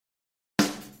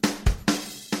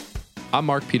I'm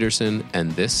Mark Peterson,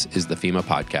 and this is the FEMA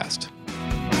Podcast.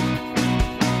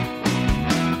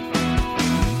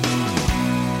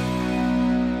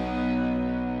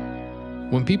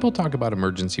 When people talk about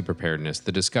emergency preparedness,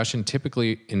 the discussion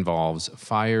typically involves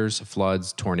fires,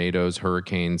 floods, tornadoes,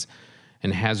 hurricanes,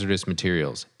 and hazardous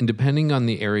materials. And depending on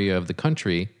the area of the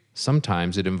country,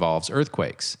 sometimes it involves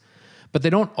earthquakes. But they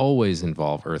don't always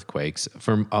involve earthquakes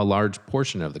for a large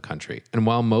portion of the country. And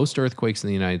while most earthquakes in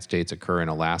the United States occur in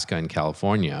Alaska and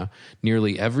California,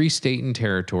 nearly every state and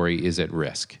territory is at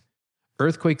risk.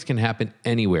 Earthquakes can happen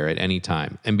anywhere at any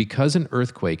time. And because an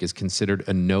earthquake is considered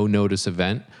a no-notice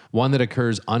event, one that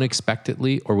occurs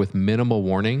unexpectedly or with minimal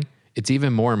warning, it's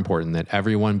even more important that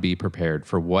everyone be prepared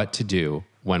for what to do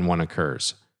when one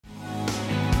occurs.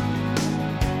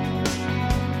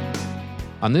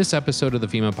 On this episode of the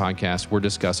FEMA Podcast, we're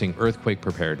discussing earthquake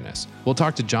preparedness. We'll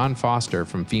talk to John Foster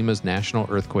from FEMA's National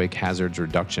Earthquake Hazards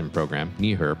Reduction Program,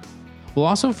 NEHRP. We'll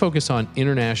also focus on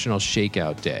International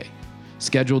ShakeOut Day,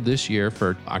 scheduled this year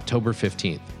for October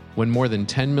 15th, when more than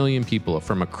 10 million people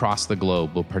from across the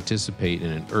globe will participate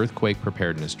in an earthquake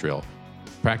preparedness drill,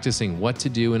 practicing what to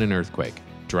do in an earthquake: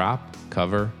 drop,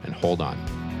 cover, and hold on.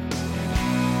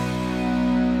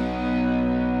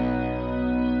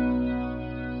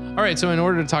 All right, so in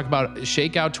order to talk about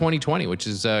ShakeOut 2020, which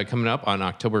is coming up on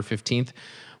October 15th,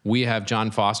 we have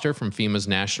John Foster from FEMA's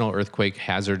National Earthquake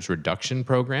Hazards Reduction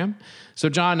Program. So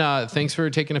John, thanks for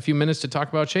taking a few minutes to talk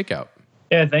about ShakeOut.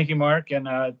 Yeah, thank you, Mark, and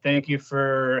thank you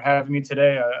for having me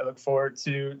today. I look forward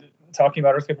to talking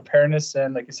about earthquake preparedness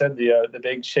and, like you said, the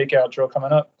big ShakeOut drill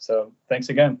coming up. So thanks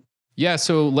again. Yeah,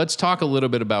 so let's talk a little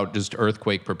bit about just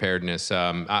earthquake preparedness.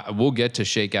 We'll get to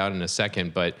ShakeOut in a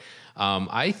second, but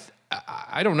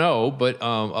I don't know, but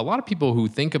a lot of people who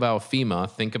think about FEMA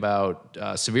think about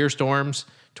severe storms,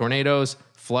 tornadoes,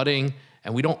 flooding,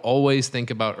 and we don't always think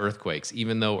about earthquakes,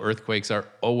 even though earthquakes are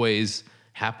always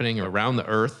happening around the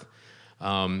earth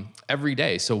every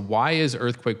day. So why is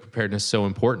earthquake preparedness so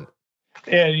important?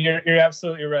 Yeah, you're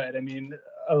absolutely right. I mean,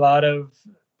 a lot of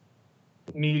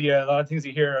media, a lot of things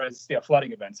you hear is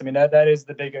flooding events. I mean, that is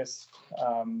the biggest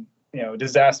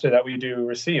disaster that we do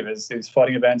receive is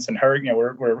flooding events and hurricane.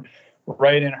 We're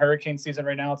right in hurricane season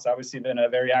right now. It's obviously been a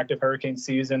very active hurricane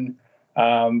season.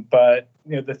 But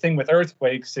the thing with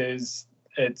earthquakes is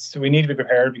we need to be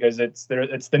prepared because it's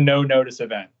the no notice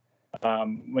event.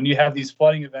 When you have these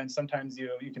flooding events, sometimes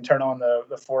you can turn on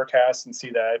the forecast and see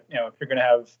that if you're going to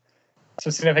have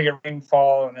some significant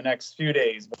rainfall in the next few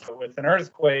days. But with an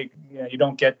earthquake, you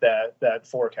don't get that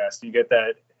forecast. You get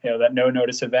that no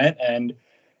notice event, and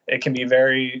it can be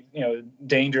very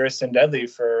dangerous and deadly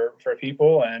for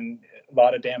people, and a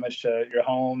lot of damage to your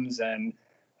homes and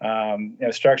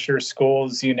structures,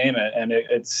 schools, you name it. And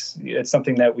it's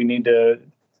something that we need to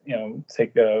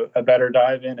take a better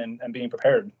dive in and being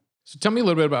prepared. So tell me a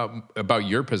little bit about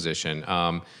your position.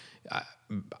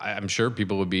 I'm sure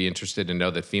people would be interested to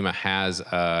know that FEMA has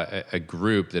a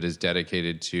group that is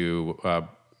dedicated to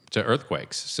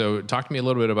earthquakes. So talk to me a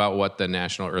little bit about what the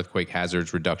National Earthquake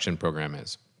Hazards Reduction Program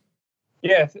is.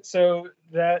 Yeah, so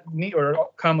that or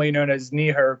commonly known as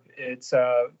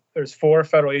NEHRP, there's 4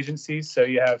 federal agencies. So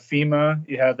you have FEMA,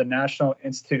 you have the National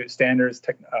Institute of Standards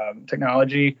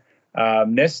Technology,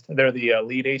 NIST. They're the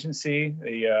lead agency,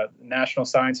 the National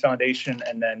Science Foundation,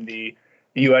 and then the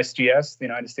USGS, the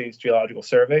United States Geological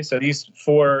Survey. So these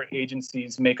 4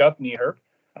 agencies make up NEHRP.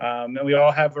 And we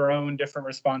all have our own different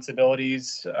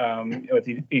responsibilities with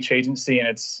each agency, and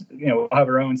it's we'll have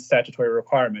our own statutory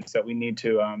requirements that we need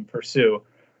to pursue.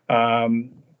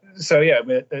 So yeah,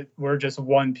 we're just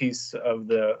one piece of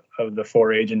the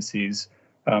 4 agencies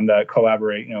that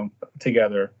collaborate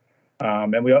together,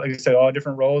 and we, like I said, all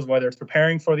different roles, whether it's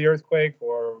preparing for the earthquake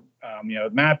or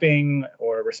mapping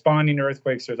or responding to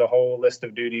earthquakes. There's a whole list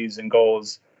of duties and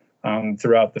goals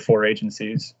throughout the 4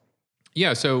 agencies.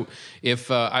 Yeah, so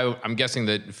if I'm guessing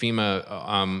that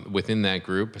FEMA within that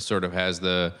group sort of has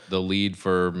the lead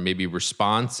for maybe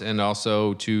response and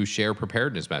also to share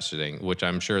preparedness messaging, which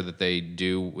I'm sure that they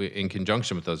do in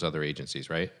conjunction with those other agencies,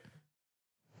 right?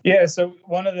 Yeah, so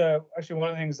one of the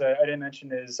things that I didn't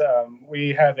mention is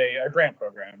we have a grant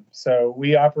program. So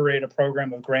we operate a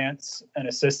program of grants and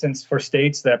assistance for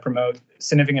states that promote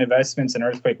significant investments in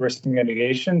earthquake risk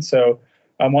mitigation. So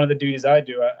one of the duties I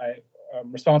do, I'm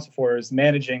responsible for is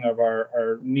managing of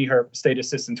our NEHRP state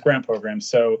assistance grant program.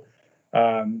 So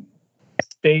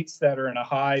states that are in a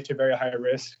high to very high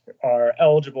risk are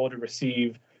eligible to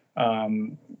receive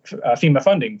FEMA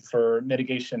funding for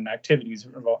mitigation activities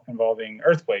involving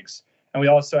earthquakes. And we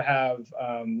also have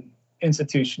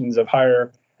institutions of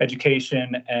higher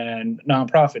education and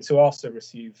nonprofits who also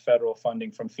receive federal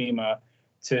funding from FEMA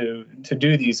to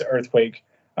do these earthquake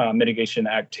mitigation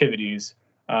activities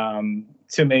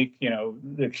to make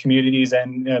the communities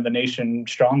and the nation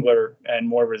stronger and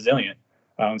more resilient.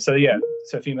 So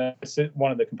FEMA is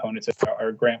one of the components of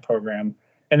our grant program.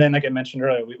 And then, like I mentioned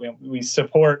earlier, we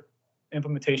support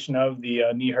implementation of the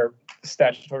NEHRP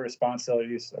statutory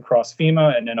responsibilities across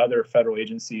FEMA and then other federal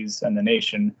agencies and the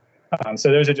nation.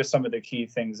 So those are just some of the key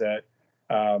things that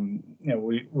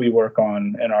we work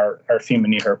on in our FEMA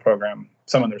NEHRP program,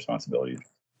 some of the responsibilities.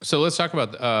 So let's talk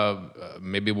about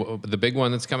maybe the big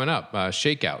one that's coming up,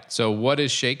 ShakeOut. So what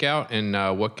is ShakeOut,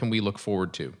 and what can we look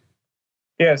forward to?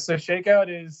 Yeah, so ShakeOut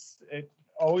it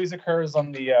always occurs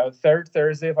on the third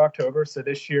Thursday of October. So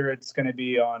this year it's going to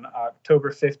be on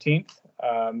October 15th.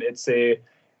 It's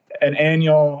an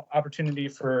annual opportunity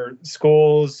for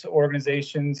schools,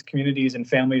 organizations, communities, and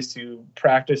families to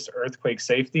practice earthquake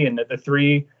safety. And the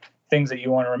three things that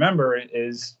you want to remember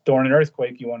is during an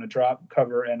earthquake, you want to drop,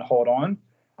 cover, and hold on.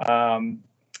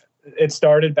 It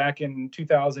started back in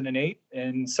 2008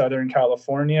 in Southern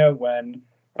California when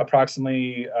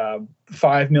approximately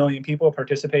 5 million people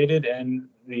participated in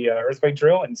the earthquake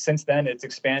drill. And since then, it's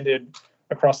expanded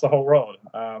across the whole world.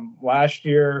 Last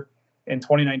year, in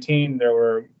 2019, there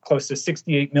were close to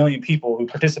 68 million people who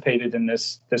participated in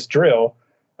this drill,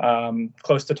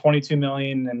 close to 22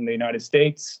 million in the United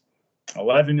States,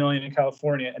 11 million in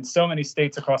California, and so many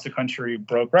states across the country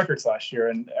broke records last year.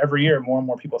 And every year, more and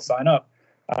more people sign up.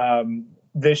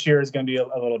 This year is going to be a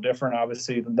little different,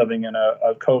 obviously, living in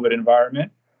a COVID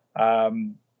environment.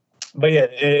 But yeah,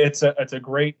 it's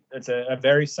a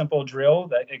very simple drill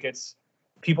that it gets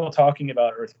people talking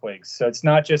about earthquakes. So it's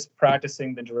not just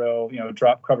practicing the drill,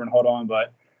 drop, cover, and hold on,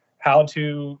 but how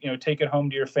to, take it home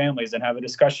to your families and have a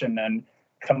discussion and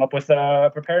come up with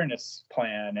a preparedness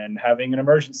plan and having an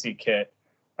emergency kit.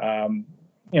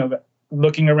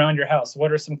 Looking around your house,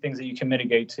 what are some things that you can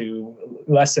mitigate to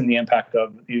lessen the impact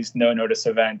of these no-notice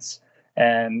events?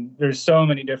 And there's so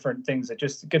many different things that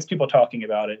just gets people talking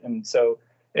about it. And so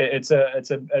it's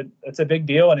a big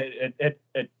deal, and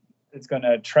it's going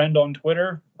to trend on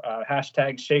Twitter,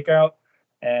 hashtag ShakeOut.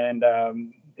 And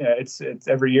it's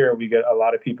every year we get a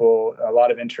lot of people, a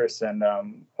lot of interest, and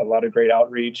a lot of great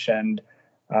outreach. And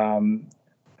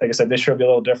like I said, this year will be a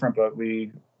little different, but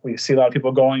we see a lot of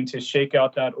people going to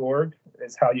shakeout.org.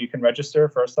 Is how you can register,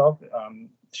 first off,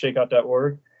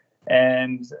 shakeout.org,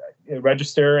 and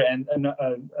register. And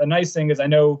a nice thing is, I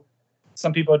know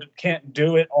some people can't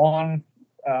do it on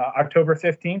October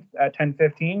 15th at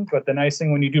 10:15, but the nice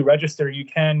thing when you do register, you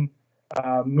can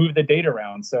move the date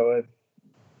around. So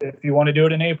if you want to do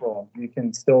it in April, you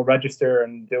can still register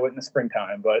and do it in the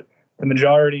springtime. But the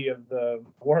majority of the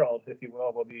world, if you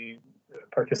will be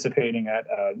participating at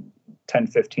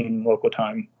 10:15 local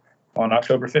time on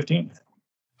October 15th.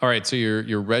 All right, so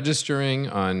you're registering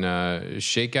on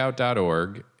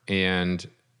shakeout.org, and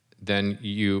then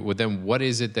what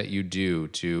is it that you do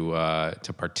to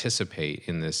participate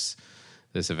in this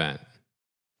event?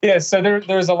 Yeah, so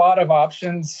there's a lot of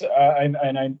options,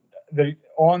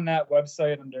 on that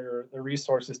website under the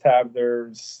resources tab.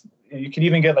 You can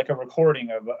even get like a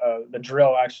recording of the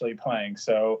drill actually playing.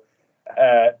 So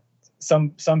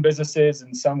some businesses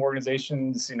and some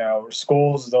organizations,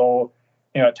 schools, they'll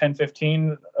at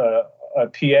 10:15, a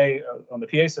PA on the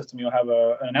PA system, you'll have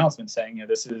an announcement saying,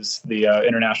 this is the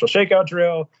International ShakeOut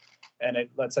drill, and it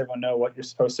lets everyone know what you're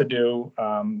supposed to do.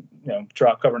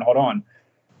 Drop, cover, and hold on.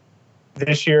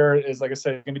 This year is, like I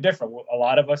said, going to be different. A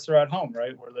lot of us are at home,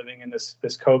 right? We're living in this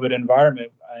COVID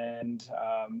environment, and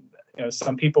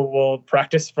some people will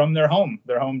practice from their home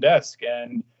desk,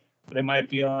 and they might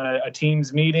be on a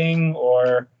Teams meeting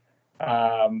or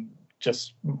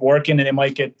just working, and they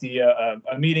might get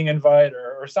a meeting invite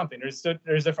or something.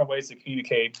 There's different ways to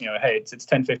communicate. Hey, it's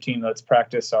 10:15. Let's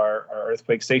practice our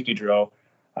earthquake safety drill.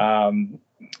 And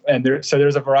there's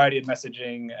a variety of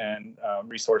messaging and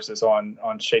resources on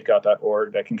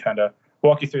shakeout.org that can kind of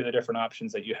walk you through the different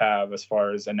options that you have as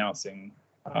far as announcing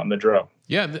the drill.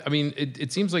 Yeah, I mean,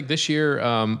 it seems like this year,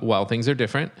 while things are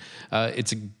different,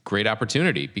 it's a great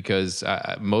opportunity because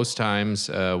most times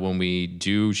when we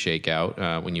do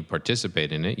ShakeOut, when you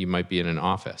participate in it, you might be in an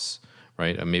office,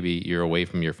 right? Maybe you're away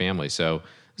from your family. So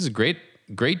this is a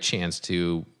great chance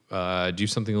to do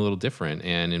something a little different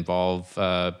and involve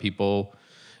people.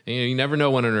 You never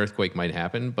know when an earthquake might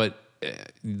happen, but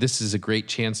this is a great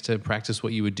chance to practice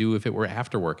what you would do if it were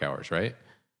after work hours, right?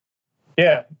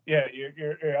 Yeah,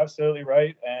 you're absolutely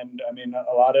right. And I mean, there's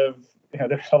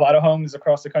a lot of homes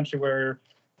across the country where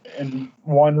in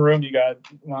one room you got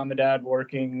mom and dad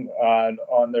working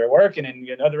on their work, and in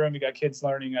another room you got kids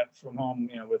learning from home,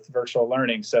 with virtual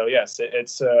learning. So yes,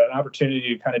 it's an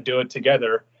opportunity to kind of do it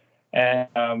together.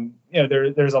 And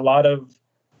there's a lot of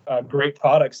great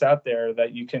products out there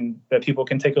that people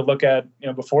can take a look at,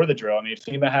 before the drill. I mean,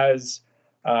 FEMA has,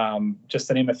 just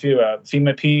to name a few,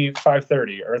 FEMA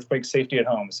P530, Earthquake Safety at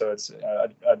Home. So it's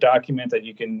a document that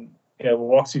you can,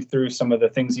 walks you through some of the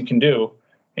things you can do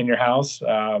in your house.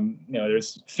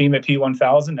 There's FEMA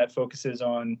P1000 that focuses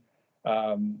on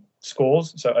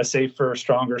schools. So a safer,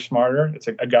 stronger, smarter. It's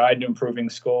a guide to improving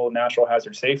school natural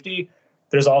hazard safety.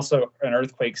 There's also an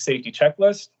earthquake safety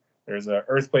checklist. There's an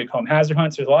earthquake home hazard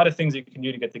hunt. So there's a lot of things you can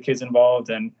do to get the kids involved,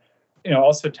 and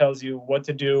also tells you what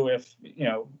to do if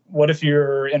what if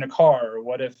you're in a car, or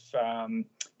what if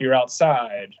you're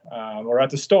outside or at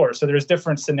the store. So there's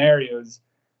different scenarios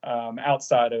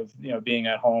outside of being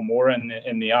at home or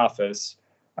in the office.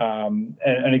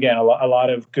 And again, a lot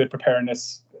of good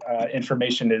preparedness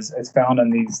information is found in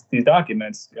these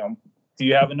documents. Do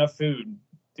you have enough food?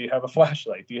 Do you have a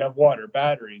flashlight? Do you have water,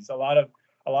 batteries? A lot of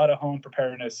home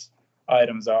preparedness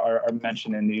items are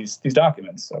mentioned in these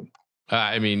documents. So.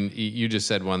 I mean, you just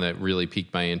said one that really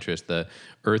piqued my interest: the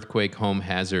earthquake home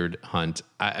hazard hunt.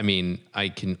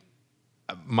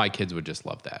 My kids would just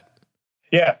love that.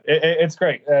 Yeah, it's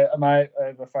great. I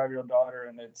have a 5-year-old daughter,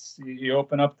 and it's you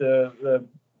open up the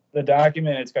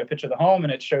document. It's got a picture of the home,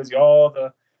 and it shows you all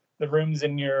the rooms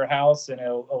in your house, and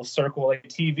it'll circle like a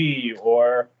TV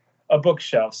or a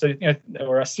bookshelf, so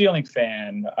or a ceiling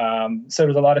fan. So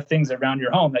there's a lot of things around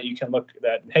your home that you can look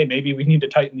at. Hey, maybe we need to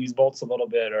tighten these bolts a little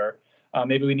bit, or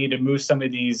maybe we need to move some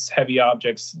of these heavy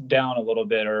objects down a little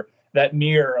bit, or that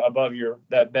mirror above your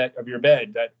bed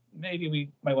that maybe we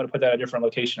might want to put that at a different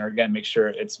location, or again, make sure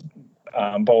it's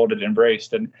bolted and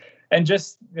braced, and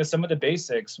just some of the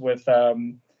basics with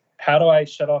how do I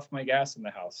shut off my gas in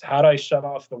the house? How do I shut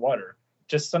off the water?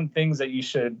 Just some things that you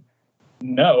should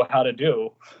know how to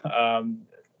do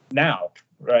now,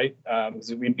 right? Because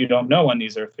you don't know when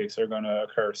these earthquakes are going to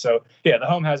occur. So yeah, the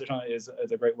home hazard hunt is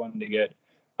a great one to get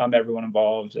everyone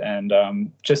involved,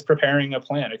 and just preparing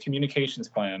a communications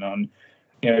plan on,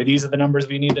 these are the numbers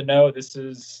we need to know. This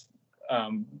is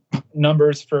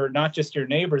numbers for not just your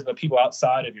neighbors, but people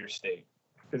outside of your state,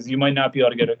 because you might not be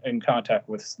able to get in contact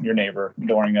with your neighbor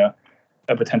during a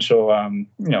potential,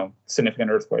 significant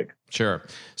earthquake. Sure.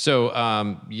 So,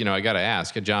 I got to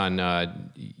ask,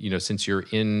 John, since you're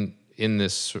in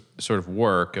this sort of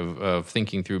work of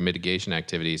thinking through mitigation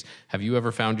activities, have you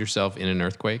ever found yourself in an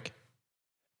earthquake?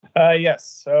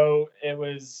 Yes. So it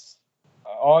was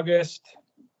August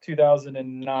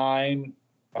 2009.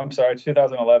 I'm sorry,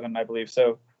 2011, I believe.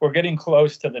 So we're getting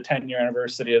close to the 10-year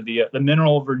anniversary of the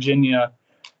Mineral, Virginia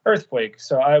earthquake.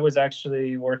 So I was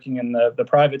actually working in the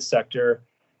private sector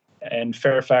in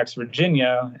Fairfax,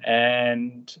 Virginia,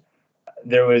 and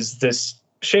there was this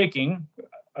shaking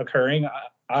occurring.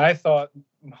 I thought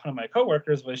one of my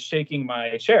coworkers was shaking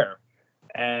my chair,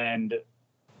 and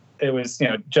it was,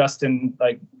 Justin,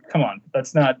 like, come on,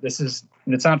 it's not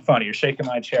funny. You're shaking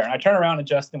my chair. And I turn around and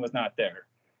Justin was not there.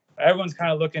 Everyone's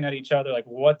kind of looking at each other like,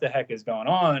 what the heck is going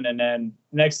on? And then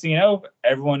next thing you know,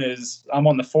 I'm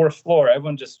on the 4th floor.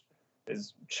 Everyone just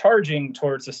is charging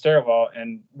towards the stairwell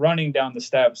and running down the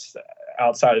steps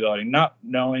outside the building, not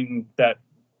knowing that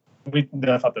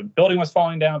I thought the building was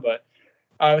falling down, but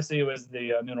obviously it was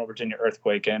the Mineral, Virginia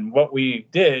earthquake. And what we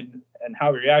did and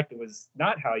how we reacted was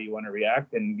not how you want to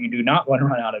react, and you do not want to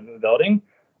run out of the building.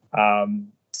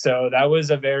 So that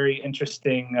was a very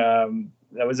interesting,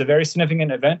 that was a very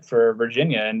significant event for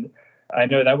Virginia. And I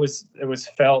know it was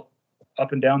felt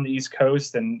up and down the East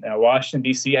Coast, and Washington,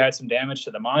 D.C. had some damage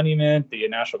to the monument, the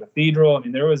National Cathedral. I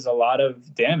mean, there was a lot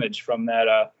of damage from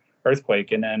that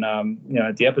earthquake. And then,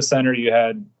 at the epicenter, you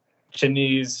had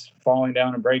chimneys falling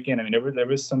down and breaking. I mean, there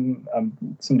was some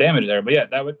damage there. But yeah,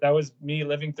 that was me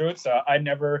living through it. So I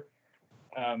never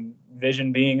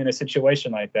visioned being in a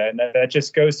situation like that. And that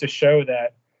just goes to show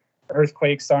that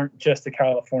earthquakes aren't just a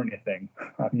California thing.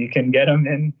 You can get them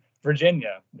in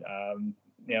Virginia.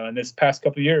 In this past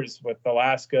couple of years with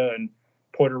Alaska and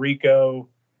Puerto Rico,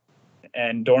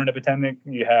 and during the pandemic,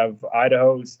 you have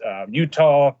Idaho,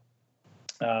 Utah.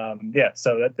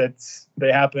 So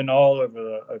they happen all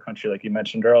over the country, like you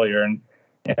mentioned earlier. And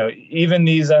even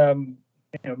these,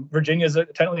 Virginia is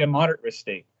technically a moderate risk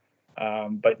state,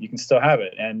 but you can still have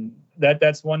it. And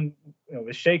that's one.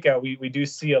 With ShakeOut, we do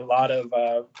see a lot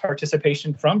of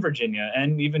participation from Virginia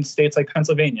and even states like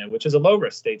Pennsylvania, which is a low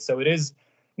risk state. So it is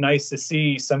nice to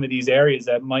see some of these areas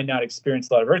that might not experience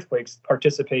a lot of earthquakes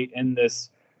participate in this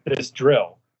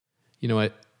drill. You know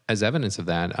what? As evidence of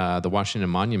that, the Washington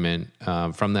Monument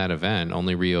from that event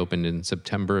only reopened in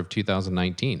September of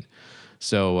 2019.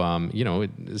 So,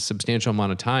 a substantial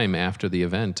amount of time after the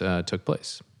event took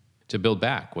place to build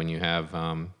back when you have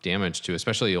damage to,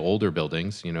 especially older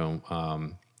buildings,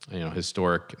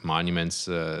 historic monuments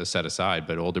set aside,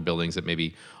 but older buildings that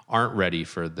maybe aren't ready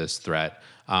for this threat.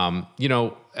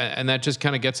 And that just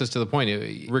kind of gets us to the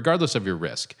point, regardless of your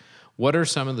risk, what are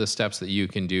some of the steps that you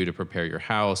can do to prepare your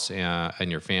house and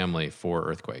your family for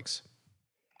earthquakes?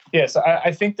 Yes,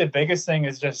 I think the biggest thing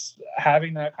is just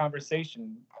having that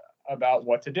conversation about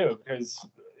what to do, because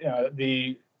I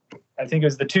think it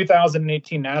was the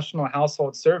 2018 National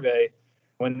Household Survey.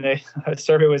 When the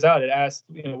survey was out, it asked,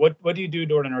 what do you do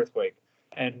during an earthquake?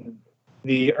 And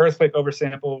the earthquake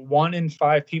oversample, 1 in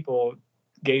 5 people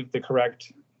gave the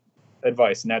correct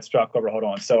advice, and that's drop, cover, hold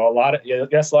on. So a lot of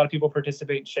people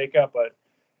participate in ShakeOut, but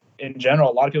in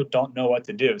general, a lot of people don't know what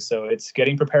to do. So it's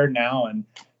getting prepared now and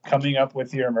coming up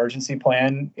with your emergency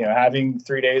plan. Having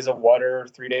 3 days of water,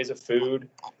 3 days of food,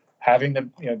 having the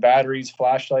batteries,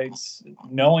 flashlights,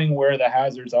 knowing where the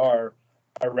hazards are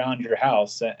around your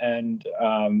house, and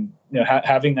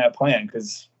having that plan,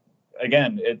 because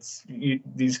again,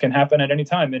 these can happen at any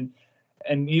time,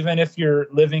 and even if you're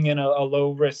living in a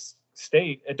low risk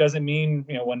state, it doesn't mean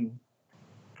when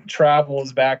travel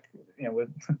is back,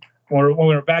 when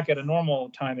we're back at a normal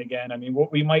time again. I mean,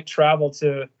 we might travel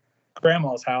to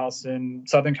grandma's house in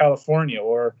Southern California,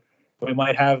 or we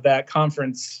might have that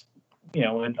conference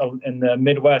in the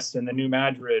Midwest, in the New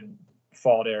Madrid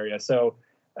fault area. So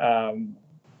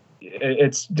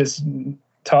it's just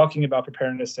talking about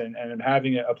preparedness and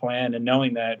having a plan, and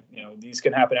knowing that these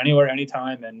can happen anywhere,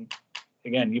 anytime. And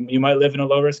again, you might live in a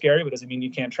low risk area, but doesn't mean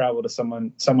you can't travel to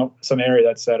some area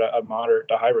that's at a moderate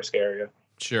to high risk area.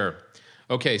 Sure.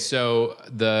 Okay, so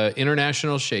the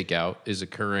International ShakeOut is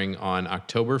occurring on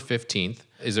October 15th.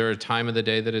 Is there a time of the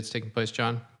day that it's taking place,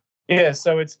 John? Yeah,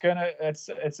 so it's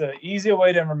an easier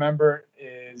way to remember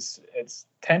is it's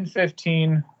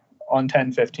 10:15 on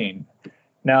 10:15.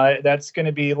 Now that's going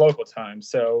to be local time.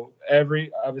 So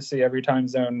every time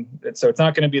zone. So it's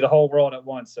not going to be the whole world at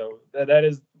once. So that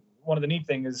is one of the neat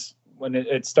things, is when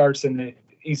it starts in the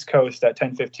East Coast at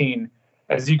 10:15.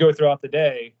 As you go throughout the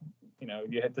day,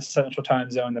 you hit the Central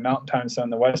Time Zone, the Mountain Time Zone,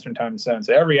 the Western Time Zone.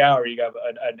 So every hour you have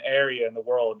an area in the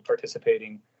world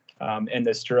participating in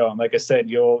this drill. And like I said,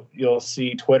 you'll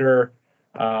see Twitter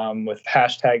with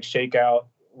hashtag ShakeOut.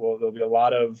 There'll be a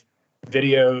lot of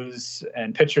videos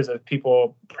and pictures of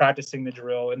people practicing the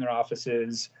drill in their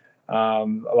offices. A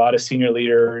lot of senior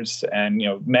leaders and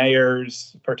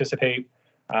mayors participate,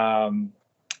 and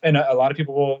a lot of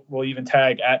people will even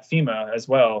tag at FEMA as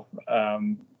well.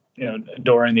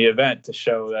 During the event, to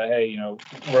show that, hey,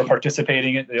 we're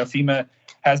participating. FEMA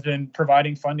has been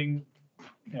providing funding,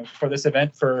 for this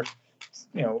event for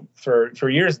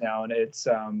years now, and it's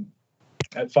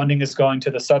funding is going to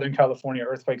the Southern California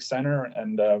Earthquake Center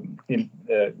and the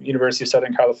University of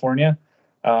Southern California.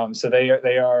 So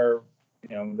they are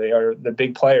the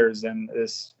big players in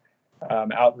this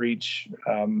outreach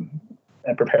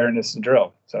and preparedness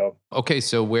drill. So okay,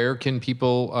 so where can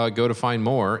people go to find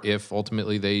more if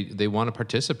ultimately they want to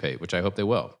participate, which I hope they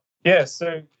will? Yeah,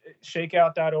 so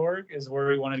shakeout.org is where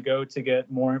we want to go to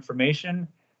get more information.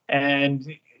 And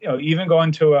even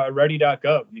going to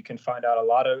ready.gov, you can find out a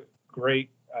lot of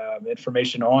great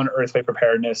information on earthquake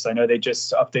preparedness. I know they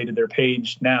just updated their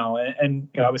page now, and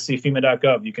obviously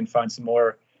FEMA.gov, you can find some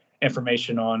more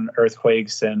information on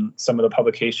earthquakes and some of the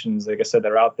publications, like I said,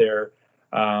 that are out there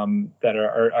that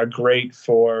are great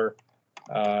for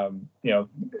all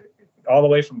the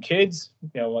way from kids,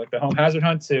 like the home hazard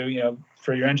hunt, to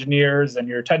for your engineers and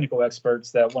your technical experts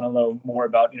that want to know more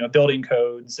about building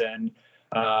codes and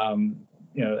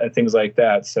and things like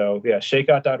that. So yeah,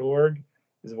 shakeout.org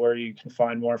is where you can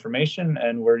find more information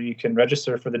and where you can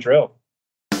register for the drill.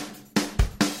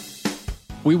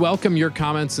 We welcome your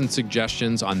comments and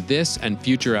suggestions on this and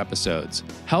future episodes.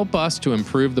 Help us to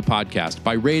improve the podcast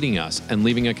by rating us and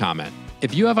leaving a comment.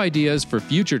 If you have ideas for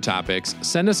future topics,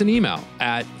 send us an email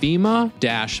at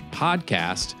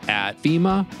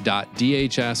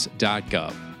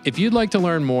fema-podcast@fema.dhs.gov. If you'd like to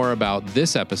learn more about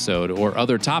this episode or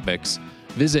other topics,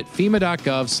 visit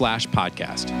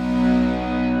fema.gov/podcast.